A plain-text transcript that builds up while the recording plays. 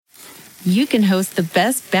you can host the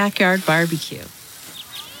best backyard barbecue.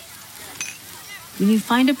 When you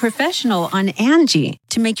find a professional on Angie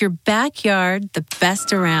to make your backyard the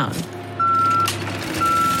best around.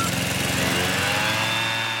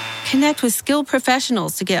 Connect with skilled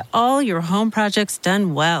professionals to get all your home projects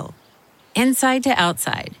done well. Inside to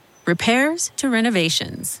outside, repairs to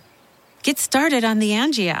renovations. Get started on the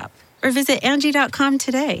Angie app or visit Angie.com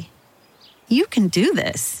today. You can do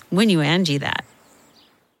this when you Angie that.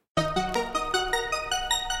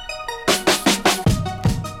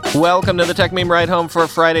 Welcome to the Tech Meme Ride Home for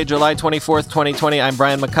Friday, July 24th, 2020. I'm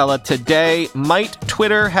Brian McCullough. Today, might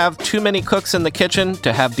Twitter have too many cooks in the kitchen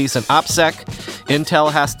to have decent OPSEC?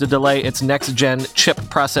 Intel has to delay its next-gen chip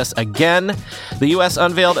process again. The U.S.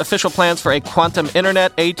 unveiled official plans for a quantum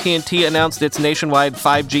internet. AT&T announced its nationwide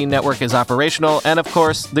 5G network is operational. And, of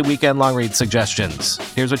course, the weekend long-read suggestions.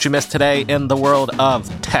 Here's what you missed today in the world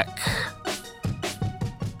of tech.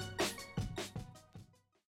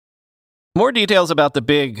 More details about the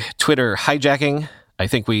big Twitter hijacking. I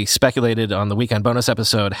think we speculated on the weekend bonus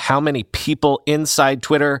episode how many people inside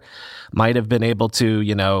Twitter might have been able to,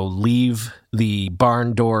 leave the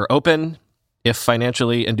barn door open, if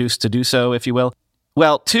financially induced to do so, if you will.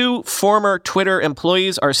 Well, 2 former Twitter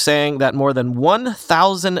employees are saying that more than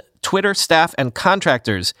 1,000 Twitter staff and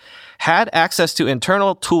contractors had access to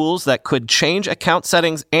internal tools that could change account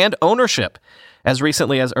settings and ownership as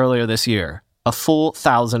recently as earlier this year. A full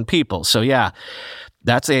 1,000 people. So yeah,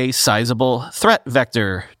 that's a sizable threat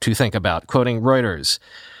vector to think about, quoting Reuters.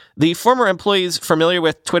 The former employees familiar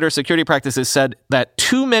with Twitter security practices said that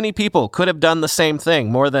too many people could have done the same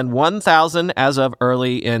thing, more than 1,000 as of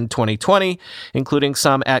early in 2020, including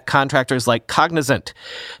some at contractors like Cognizant.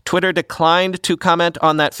 Twitter declined to comment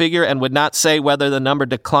on that figure and would not say whether the number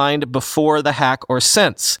declined before the hack or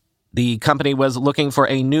since. The company was looking for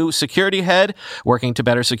a new security head, working to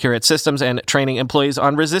better secure its systems and training employees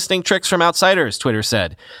on resisting tricks from outsiders, Twitter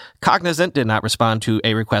said. Cognizant did not respond to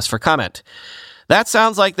a request for comment. That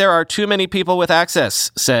sounds like there are too many people with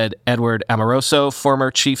access, said Edward Amoroso, former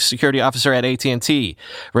chief security officer at AT&T.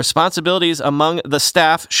 Responsibilities among the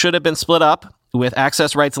staff should have been split up, with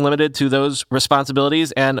access rights limited to those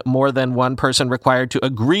responsibilities and more than one person required to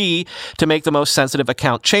agree to make the most sensitive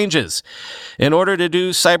account changes. In order to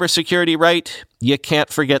do cybersecurity right, you can't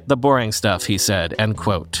forget the boring stuff, he said, end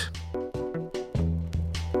quote.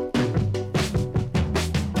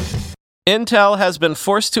 Intel has been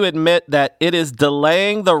forced to admit that it is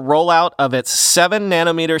delaying the rollout of its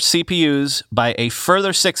 7-nanometer CPUs by a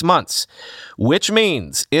further 6 months, which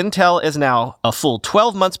means Intel is now a full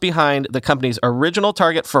 12 months behind the company's original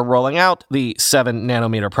target for rolling out the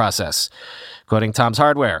 7-nanometer process. Quoting Tom's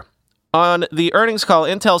Hardware. On the earnings call,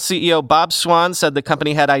 Intel CEO Bob Swan said the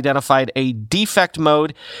company had identified a defect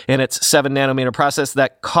mode in its 7-nanometer process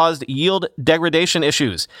that caused yield degradation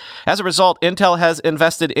issues. As a result, Intel has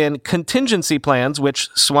invested in contingency plans, which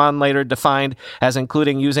Swan later defined as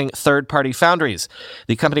including using third-party foundries.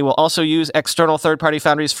 The company will also use external third-party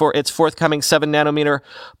foundries for its forthcoming 7-nanometer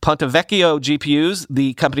Ponte Vecchio GPUs,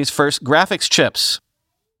 the company's first graphics chips.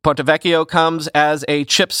 Ponte Vecchio comes as a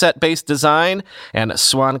chipset-based design, and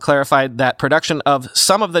Swan clarified that production of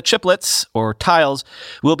some of the chiplets, or tiles,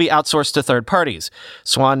 will be outsourced to third parties.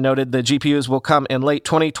 Swan noted the GPUs will come in late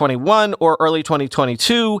 2021 or early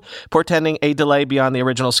 2022, portending a delay beyond the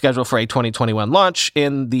original schedule for a 2021 launch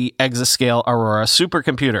in the exascale Aurora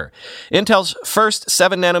supercomputer. Intel's first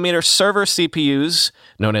 7-nanometer server CPUs,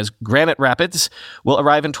 known as Granite Rapids, will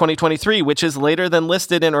arrive in 2023, which is later than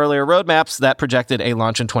listed in earlier roadmaps that projected a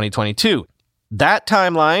launch in 2022. That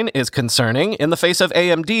timeline is concerning in the face of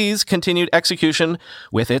AMD's continued execution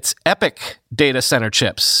with its EPYC data center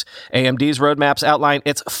chips. AMD's roadmaps outline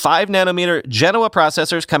its 5-nanometer Genoa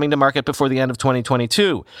processors coming to market before the end of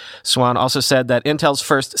 2022. Swan also said that Intel's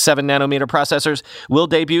first 7-nanometer processors will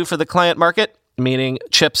debut for the client market, meaning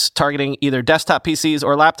chips targeting either desktop PCs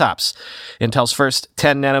or laptops. Intel's first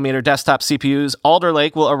 10-nanometer desktop CPUs, Alder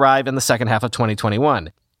Lake, will arrive in the second half of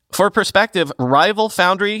 2021. For perspective, rival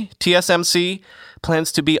foundry TSMC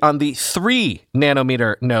plans to be on the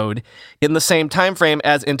 3-nanometer node in the same timeframe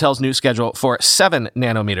as Intel's new schedule for 7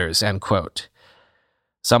 nanometers, end quote.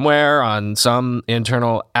 Somewhere on some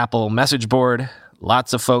internal Apple message board,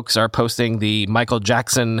 lots of folks are posting the Michael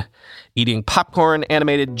Jackson eating popcorn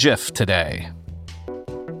animated GIF today.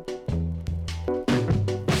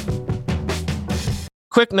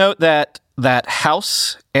 Quick note that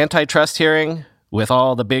House antitrust hearing with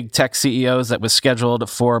all the big tech CEOs that was scheduled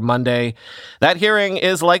for Monday, that hearing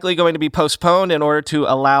is likely going to be postponed in order to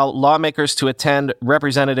allow lawmakers to attend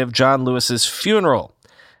Representative John Lewis's funeral.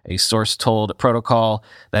 A source told Protocol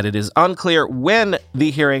that it is unclear when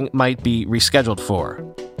the hearing might be rescheduled for.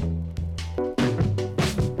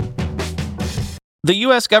 The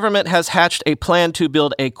U.S. government has hatched a plan to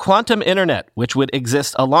build a quantum internet, which would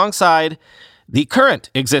exist alongside the current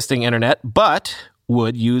existing internet, but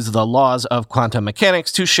would use the laws of quantum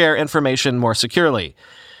mechanics to share information more securely.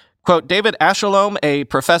 Quote, David Ashalom, a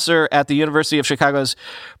professor at the University of Chicago's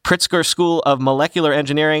Pritzker School of Molecular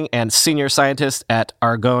Engineering and senior scientist at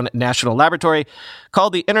Argonne National Laboratory,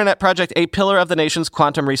 called the Internet Project a pillar of the nation's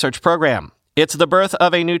quantum research program. It's the birth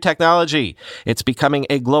of a new technology. It's becoming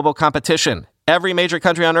a global competition. Every major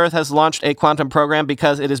country on Earth has launched a quantum program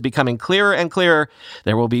because it is becoming clearer and clearer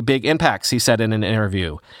there will be big impacts, he said in an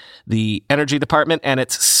interview. The Energy Department and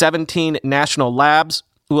its 17 national labs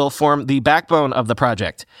will form the backbone of the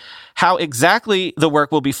project. How exactly the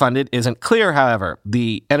work will be funded isn't clear, however.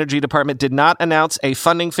 The Energy Department did not announce a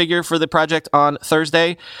funding figure for the project on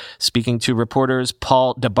Thursday. Speaking to reporters,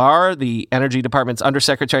 Paul DeBar, the Energy Department's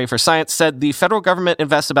Undersecretary for Science, said the federal government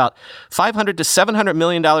invests about $500 to $700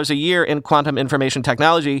 million a year in quantum information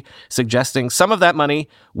technology, suggesting some of that money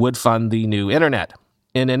would fund the new internet.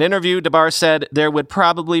 In an interview, DeBar said there would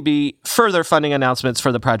probably be further funding announcements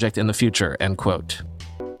for the project in the future, end quote.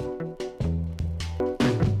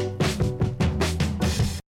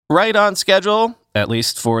 Right on schedule, at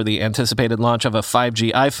least for the anticipated launch of a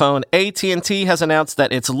 5G iPhone, AT&T has announced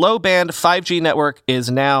that its low-band 5G network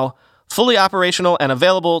is now fully operational and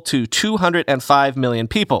available to 205 million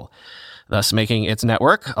people, thus making its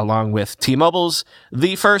network, along with T-Mobile's,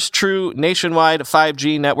 the first true nationwide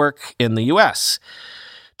 5G network in the U.S.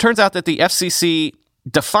 Turns out that the FCC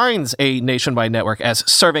defines a nationwide network as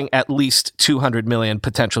serving at least 200 million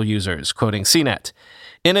potential users, quoting CNET.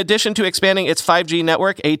 In addition to expanding its 5G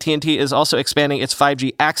network, AT&T is also expanding its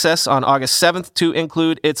 5G access on August 7th to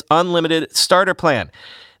include its unlimited starter plan.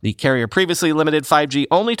 The carrier previously limited 5G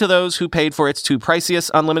only to those who paid for its two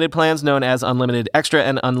priciest unlimited plans known as Unlimited Extra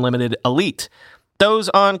and Unlimited Elite. Those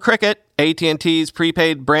on Cricket, AT&T's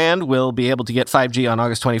prepaid brand, will be able to get 5G on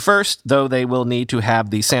August 21st, though they will need to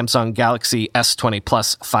have the Samsung Galaxy S20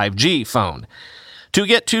 Plus 5G phone. To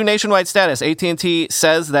get to nationwide status, AT&T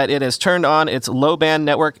says that it has turned on its low-band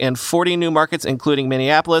network in 40 new markets, including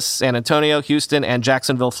Minneapolis, San Antonio, Houston, and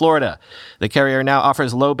Jacksonville, Florida. The carrier now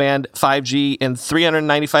offers low-band 5G in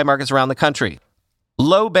 395 markets around the country.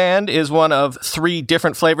 Low-band is one of 3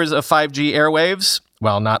 different flavors of 5G airwaves.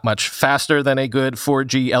 While not much faster than a good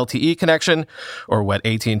 4G LTE connection, or what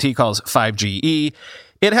AT&T calls 5GE,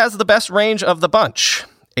 it has the best range of the bunch.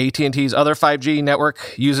 AT&T's other 5G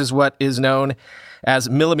network uses what is known as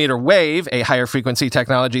millimeter wave, a higher frequency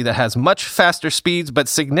technology that has much faster speeds but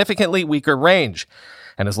significantly weaker range,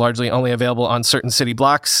 and is largely only available on certain city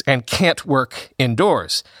blocks and can't work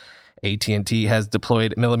indoors. AT&T has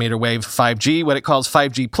deployed millimeter wave 5G, what it calls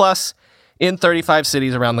 5G Plus, in 35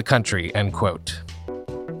 cities around the country, end quote.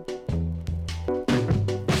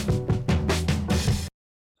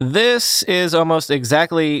 This is almost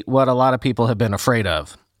exactly what a lot of people have been afraid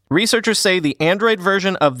of. Researchers say the Android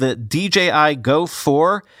version of the DJI Go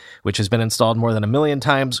 4, which has been installed more than 1 million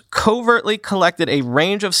times, covertly collected a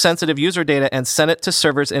range of sensitive user data and sent it to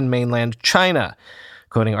servers in mainland China,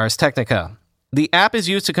 quoting Ars Technica. The app is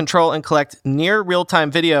used to control and collect near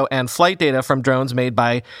real-time video and flight data from drones made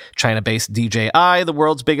by China-based DJI, the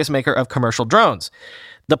world's biggest maker of commercial drones.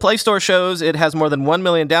 The Play Store shows it has more than 1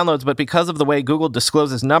 million downloads, but because of the way Google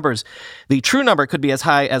discloses numbers, the true number could be as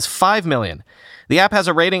high as 5 million. The app has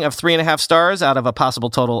a rating of 3.5 stars out of a possible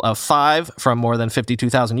total of 5 from more than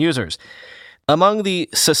 52,000 users. Among the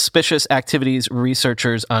suspicious activities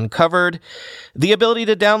researchers uncovered, the ability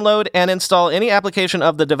to download and install any application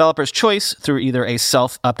of the developer's choice through either a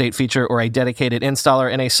self-update feature or a dedicated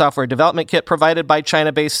installer in a software development kit provided by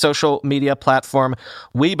China-based social media platform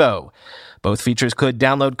Weibo. Both features could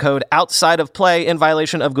download code outside of Play in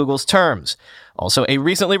violation of Google's terms. Also, a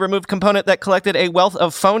recently removed component that collected a wealth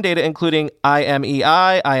of phone data, including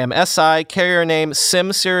IMEI, IMSI, carrier name,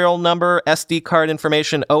 SIM serial number, SD card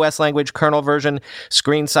information, OS language, kernel version,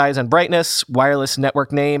 screen size and brightness, wireless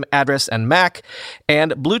network name, address and MAC,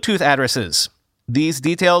 and Bluetooth addresses. These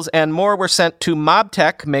details and more were sent to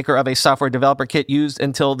Mobtech, maker of a software developer kit used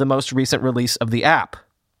until the most recent release of the app.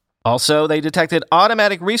 Also, they detected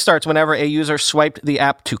automatic restarts whenever a user swiped the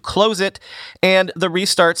app to close it, and the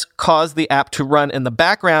restarts caused the app to run in the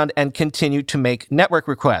background and continue to make network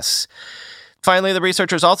requests. Finally, the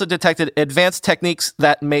researchers also detected advanced techniques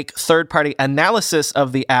that make third-party analysis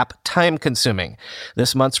of the app time-consuming.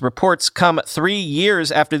 This month's reports come 3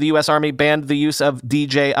 years after the U.S. Army banned the use of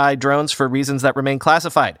DJI drones for reasons that remain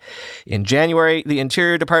classified. In January, the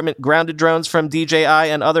Interior Department grounded drones from DJI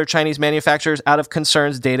and other Chinese manufacturers out of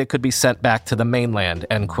concerns data could be sent back to the mainland,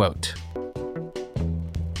 end quote.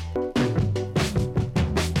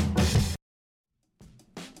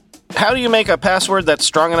 How do you make a password that's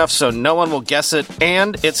strong enough so no one will guess it,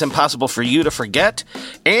 and it's impossible for you to forget,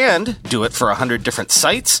 and do it for 100 different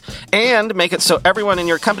sites, and make it so everyone in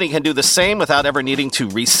your company can do the same without ever needing to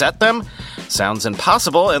reset them? Sounds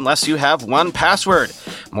impossible unless you have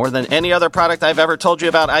 1Password. More than any other product I've ever told you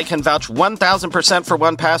about, I can vouch 1,000% for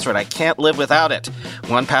 1Password. I can't live without it.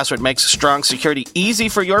 1Password makes strong security easy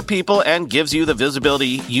for your people and gives you the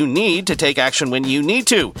visibility you need to take action when you need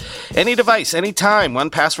to. Any device, anytime,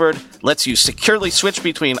 1Password lets you securely switch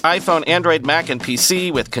between iPhone, Android, Mac, and PC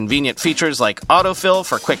with convenient features like autofill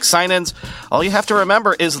for quick sign-ins. All you have to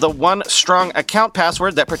remember is the one strong account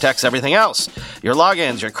password that protects everything else. Your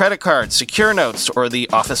logins, your credit cards, secure notes, or the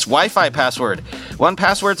Office Wi-Fi password.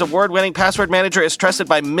 1Password's award-winning password manager is trusted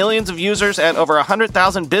by millions of users and over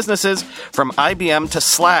 100,000 businesses from IBM to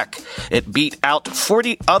Slack. It beat out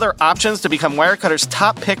 40 other options to become Wirecutter's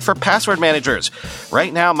top pick for password managers.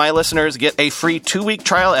 Right now, my listeners get a free 2-week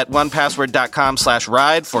trial at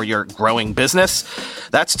onepassword.com/ride for your growing business.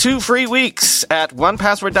 That's 2 free weeks at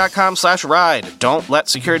onepassword.com/ride. Don't let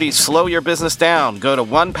security slow your business down. Go to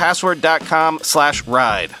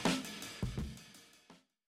onepassword.com/ride.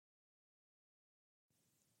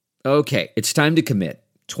 Okay, it's time to commit.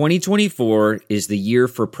 2024 is the year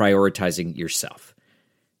for prioritizing yourself.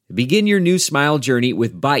 Begin your new smile journey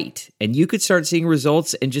with Byte, and you could start seeing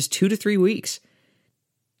results in just 2 to 3 weeks.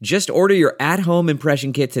 Just order your at-home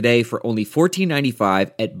impression kit today for only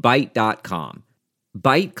 $14.95 at Byte.com.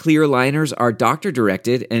 Byte clear liners are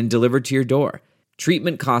doctor-directed and delivered to your door.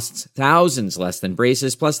 Treatment costs thousands less than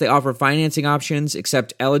braces, plus they offer financing options,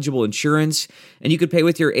 accept eligible insurance, and you could pay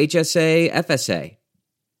with your HSA, FSA.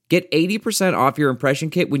 Get 80% off your impression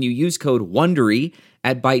kit when you use code WONDERY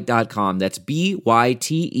at Byte.com. That's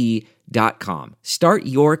BYTE.com. Start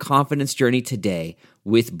your confidence journey today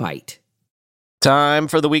with Byte. Time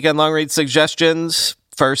for the weekend long read suggestions.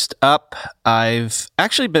 First up, I've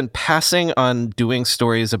actually been passing on doing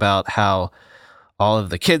stories about how all of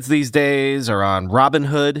the kids these days are on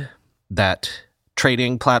Robinhood, that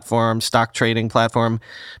trading platform, stock trading platform,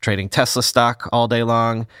 trading Tesla stock all day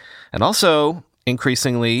long, and also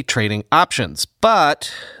increasingly trading options.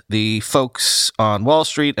 But the folks on Wall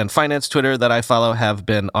Street and finance Twitter that I follow have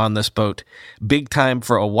been on this boat big time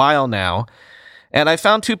for a while now. And I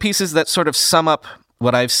found 2 pieces that sort of sum up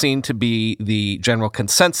what I've seen to be the general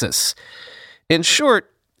consensus. In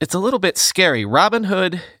short, it's a little bit scary.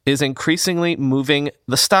 Robinhood is increasingly moving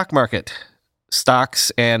the stock market.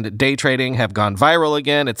 Stocks and day trading have gone viral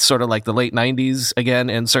again. It's sort of like the late 90s again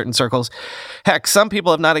in certain circles. Heck, some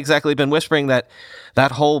people have not exactly been whispering that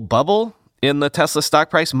that whole bubble in the Tesla stock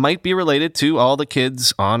price might be related to all the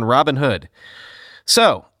kids on Robinhood.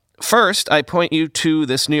 So, first, I point you to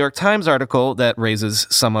this New York Times article that raises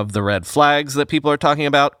some of the red flags that people are talking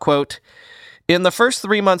about. Quote, in the first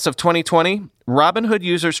 3 months of 2020, Robinhood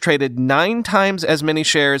users traded 9 times as many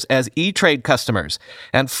shares as E-Trade customers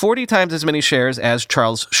and 40 times as many shares as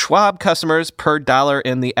Charles Schwab customers per dollar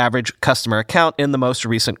in the average customer account in the most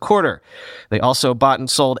recent quarter. They also bought and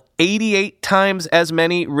sold 88 times as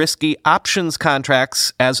many risky options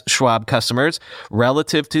contracts as Schwab customers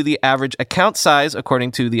relative to the average account size,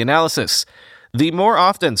 according to the analysis. The more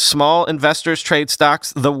often small investors trade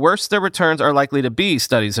stocks, the worse their returns are likely to be,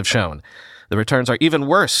 studies have shown. The returns are even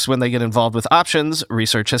worse when they get involved with options,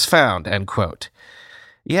 research has found, end quote.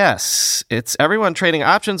 Yes, it's everyone trading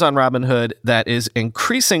options on Robinhood that is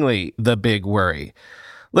increasingly the big worry.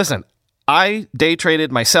 Listen, I day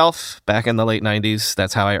traded myself back in the late 90s.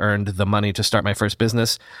 That's how I earned the money to start my first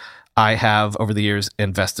business. I have, over the years,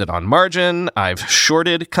 invested on margin. I've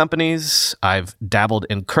shorted companies. I've dabbled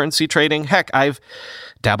in currency trading. Heck, I've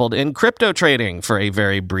dabbled in crypto trading for a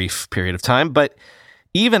very brief period of time. But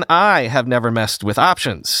even I have never messed with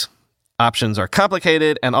options. Options are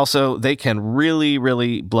complicated, and also they can really,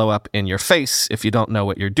 really blow up in your face if you don't know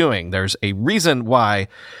what you're doing. There's a reason why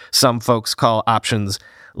some folks call options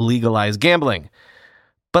legalized gambling.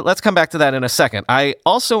 But let's come back to that in a second. I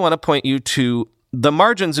also want to point you to the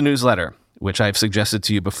Margins newsletter, which I've suggested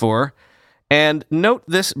to you before, and note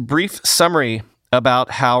this brief summary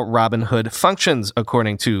about how Robinhood functions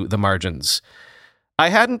according to the Margins. I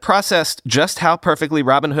hadn't processed just how perfectly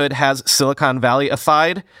Robinhood has Silicon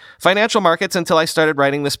Valley-ified financial markets until I started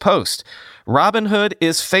writing this post. Robinhood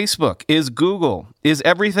is Facebook, is Google, is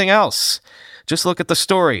everything else. Just look at the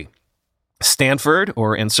story. Stanford,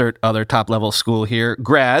 or insert other top-level school here,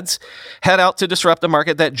 grads head out to disrupt a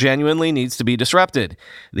market that genuinely needs to be disrupted.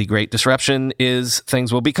 The great disruption is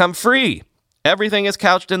things will become free. Everything is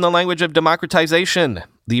couched in the language of democratization.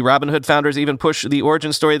 The Robinhood founders even push the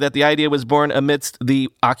origin story that the idea was born amidst the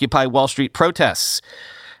Occupy Wall Street protests.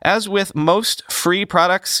 As with most free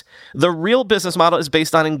products, the real business model is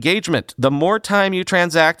based on engagement. The more time you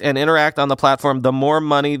transact and interact on the platform, the more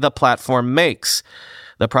money the platform makes.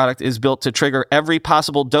 The product is built to trigger every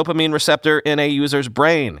possible dopamine receptor in a user's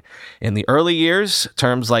brain. In the early years,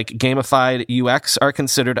 terms like gamified UX are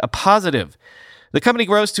considered a positive. The company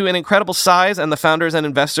grows to an incredible size, and the founders and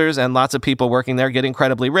investors and lots of people working there get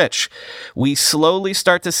incredibly rich. We slowly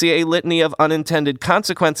start to see a litany of unintended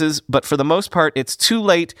consequences, but for the most part, it's too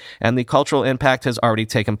late, and the cultural impact has already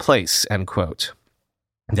taken place, end quote.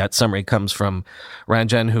 That summary comes from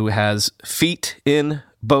Ranjan, who has feet in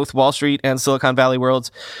both Wall Street and Silicon Valley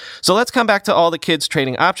worlds. So let's come back to all the kids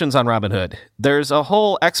trading options on Robinhood. There's a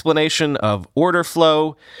whole explanation of order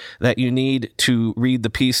flow that you need to read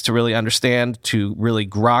the piece to really understand, to really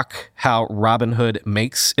grok how Robinhood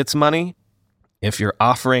makes its money. If you're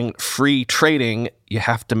offering free trading, you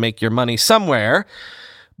have to make your money somewhere.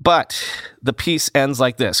 But the piece ends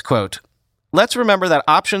like this, quote, "Let's remember that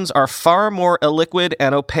options are far more illiquid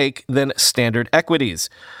and opaque than standard equities.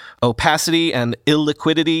 Opacity and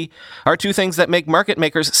illiquidity are two things that make market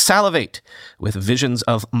makers salivate, with visions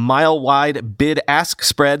of mile-wide bid-ask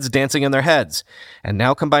spreads dancing in their heads. And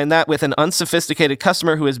now combine that with an unsophisticated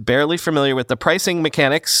customer who is barely familiar with the pricing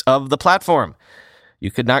mechanics of the platform.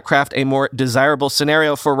 You could not craft a more desirable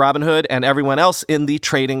scenario for Robinhood and everyone else in the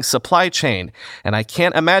trading supply chain. And I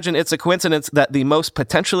can't imagine it's a coincidence that the most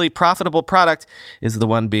potentially profitable product is the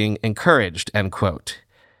one being encouraged," end quote.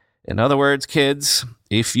 In other words, kids,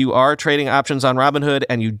 if you are trading options on Robinhood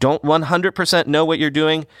and you don't 100% know what you're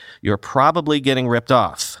doing, you're probably getting ripped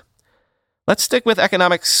off. Let's stick with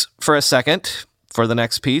economics for a second for the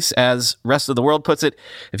next piece. As Rest of the World puts it,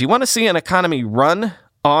 if you want to see an economy run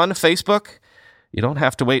on Facebook, you don't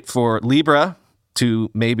have to wait for Libra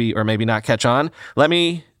to maybe or maybe not catch on. Let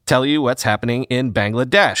me tell you what's happening in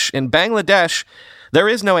Bangladesh. In Bangladesh, there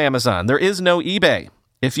is no Amazon. There is no eBay.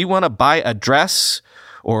 If you want to buy a dress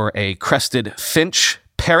or a crested finch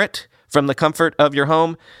parrot from the comfort of your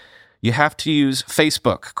home, you have to use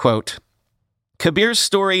Facebook. Quote, "Kabir's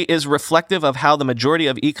story is reflective of how the majority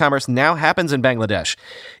of e-commerce now happens in Bangladesh.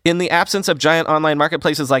 In the absence of giant online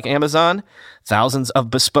marketplaces like Amazon, thousands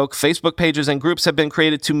of bespoke Facebook pages and groups have been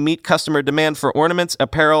created to meet customer demand for ornaments,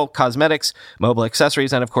 apparel, cosmetics, mobile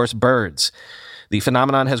accessories, and of course, birds. The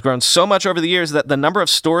phenomenon has grown so much over the years that the number of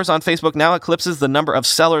stores on Facebook now eclipses the number of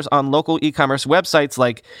sellers on local e-commerce websites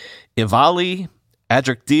like Ivali,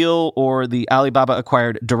 Adric Deal, or the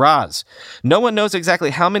Alibaba-acquired Daraz. No one knows exactly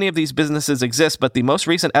how many of these businesses exist, but the most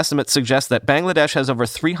recent estimates suggest that Bangladesh has over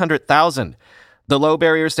 300,000. The low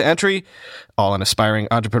barriers to entry, all an aspiring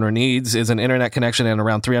entrepreneur needs, is an internet connection and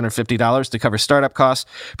around $350 to cover startup costs,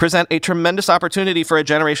 present a tremendous opportunity for a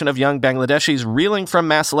generation of young Bangladeshis reeling from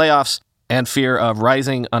mass layoffs and fear of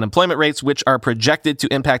rising unemployment rates, which are projected to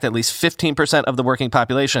impact at least 15% of the working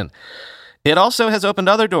population. It also has opened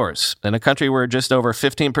other doors. In a country where just over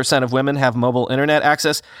 15% of women have mobile internet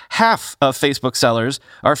access, half of Facebook sellers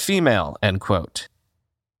are female," end quote.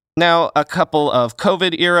 Now, a couple of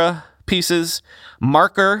COVID-era pieces.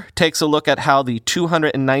 Marker takes a look at how the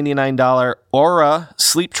 $299 Aura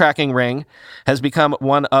sleep tracking ring has become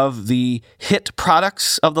one of the hit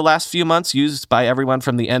products of the last few months, used by everyone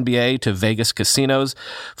from the NBA to Vegas casinos.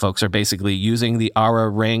 Folks are basically using the Aura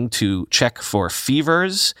ring to check for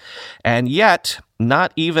fevers, and yet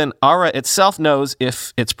not even Aura itself knows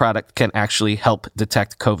if its product can actually help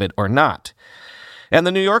detect COVID or not. And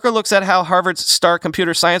the New Yorker looks at how Harvard's star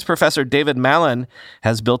computer science professor David Malan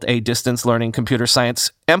has built a distance learning computer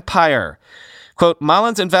science empire. Quote,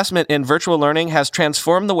 "Malan's investment in virtual learning has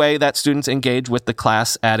transformed the way that students engage with the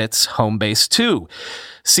class at its home base too.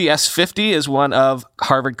 CS50 is one of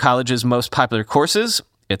Harvard College's most popular courses.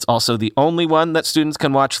 It's also the only one that students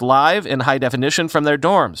can watch live in high definition from their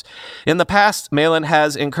dorms. In the past, Malan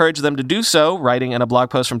has encouraged them to do so, writing in a blog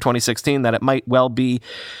post from 2016 that it might well be,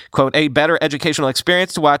 quote, a better educational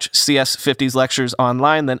experience to watch CS50's lectures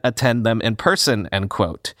online than attend them in person, end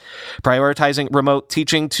quote. Prioritizing remote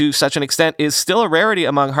teaching to such an extent is still a rarity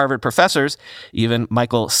among Harvard professors. Even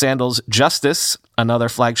Michael Sandel's Justice, another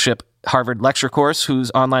flagship Harvard lecture course whose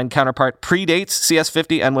online counterpart predates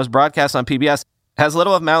CS50 and was broadcast on PBS, has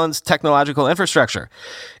little of Malin's technological infrastructure.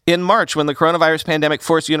 In March, when the coronavirus pandemic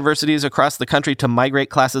forced universities across the country to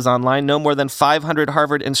migrate classes online, no more than 500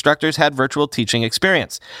 Harvard instructors had virtual teaching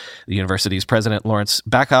experience. The university's president, Lawrence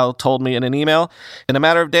Bacow, told me in an email. In a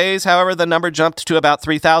matter of days, however, the number jumped to about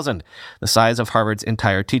 3,000, the size of Harvard's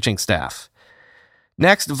entire teaching staff.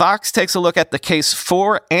 Next, Vox takes a look at the case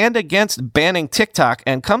for and against banning TikTok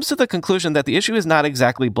and comes to the conclusion that the issue is not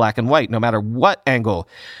exactly black and white, no matter what angle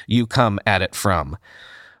you come at it from.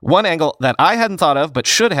 One angle that I hadn't thought of but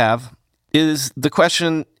should have is the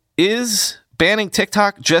question, is banning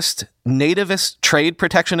TikTok just nativist trade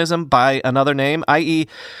protectionism by another name? I.e.,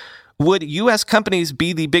 would U.S. companies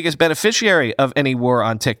be the biggest beneficiary of any war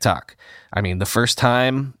on TikTok? I mean, the first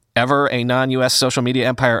time ever a non-U.S. social media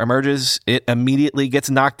empire emerges, it immediately gets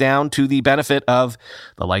knocked down to the benefit of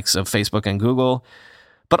the likes of Facebook and Google.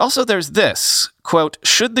 But also there's this, quote,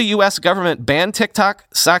 should the U.S. government ban TikTok,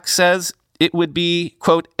 Sachs says, it would be,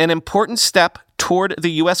 quote, an important step toward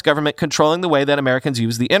the U.S. government controlling the way that Americans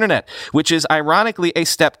use the internet, which is ironically a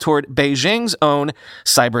step toward Beijing's own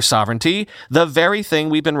cyber sovereignty, the very thing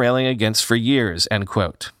we've been railing against for years, end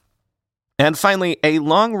quote. And finally, a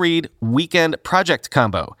long-read weekend project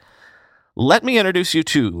combo. Let me introduce you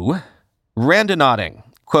to Randonauting.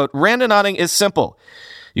 Quote, Randonauting is simple.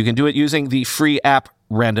 You can do it using the free app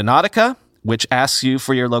Randonautica, which asks you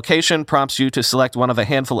for your location, prompts you to select one of a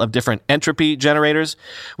handful of different entropy generators,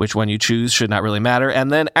 which one you choose should not really matter,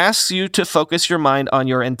 and then asks you to focus your mind on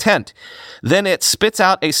your intent. Then it spits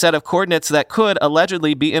out a set of coordinates that could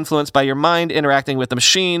allegedly be influenced by your mind interacting with the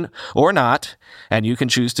machine or not, and you can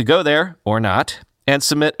choose to go there or not, and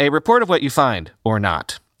submit a report of what you find or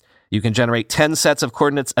not. You can generate 10 sets of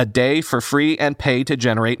coordinates a day for free and pay to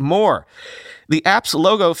generate more. The app's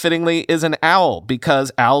logo, fittingly, is an owl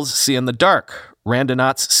because owls see in the dark.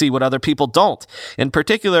 Randonauts see what other people don't. In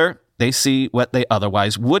particular, they see what they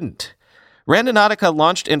otherwise wouldn't. Randonautica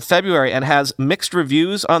launched in February and has mixed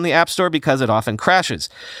reviews on the App Store because it often crashes.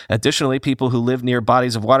 Additionally, people who live near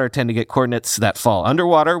bodies of water tend to get coordinates that fall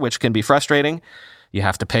underwater, which can be frustrating. You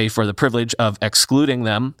have to pay for the privilege of excluding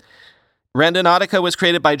them. Randonautica was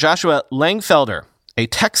created by Joshua Langfelder, a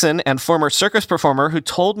Texan and former circus performer who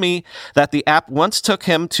told me that the app once took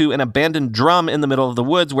him to an abandoned drum in the middle of the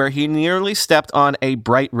woods where he nearly stepped on a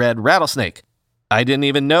bright red rattlesnake. I didn't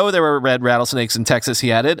even know there were red rattlesnakes in Texas,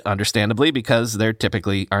 he added, understandably, because there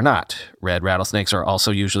typically are not. Red rattlesnakes are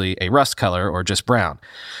also usually a rust color or just brown.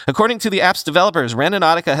 According to the app's developers,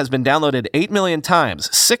 Randonautica has been downloaded 8 million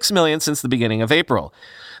times, 6 million since the beginning of April.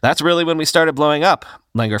 That's really when we started blowing up,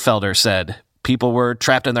 Langerfelder said. People were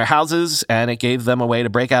trapped in their houses, and it gave them a way to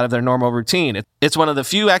break out of their normal routine. It's one of the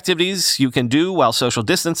few activities you can do while social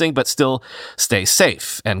distancing, but still stay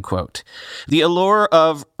safe, end quote. The allure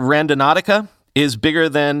of Randonautica is bigger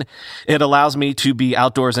than it allows me to be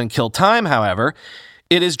outdoors and kill time, however.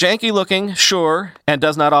 It is janky looking, sure, and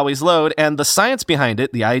does not always load, and the science behind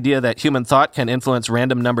it, the idea that human thought can influence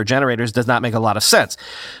random number generators, does not make a lot of sense.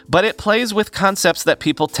 But it plays with concepts that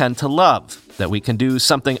people tend to love, that we can do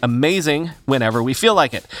something amazing whenever we feel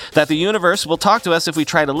like it, that the universe will talk to us if we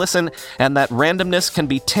try to listen, and that randomness can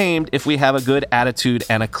be tamed if we have a good attitude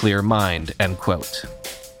and a clear mind, end quote.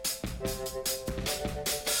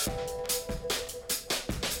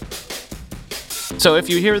 So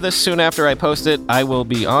if you hear this soon after I post it, I will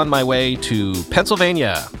be on my way to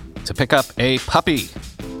Pennsylvania to pick up a puppy.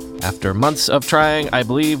 After months of trying, I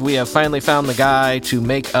believe we have finally found the guy to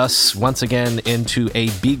make us once again into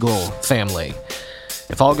a beagle family.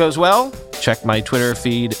 If all goes well, check my Twitter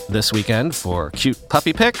feed this weekend for cute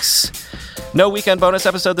puppy pics. No weekend bonus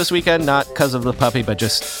episode this weekend, not because of the puppy, but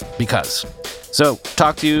just because. So,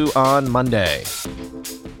 talk to you on Monday.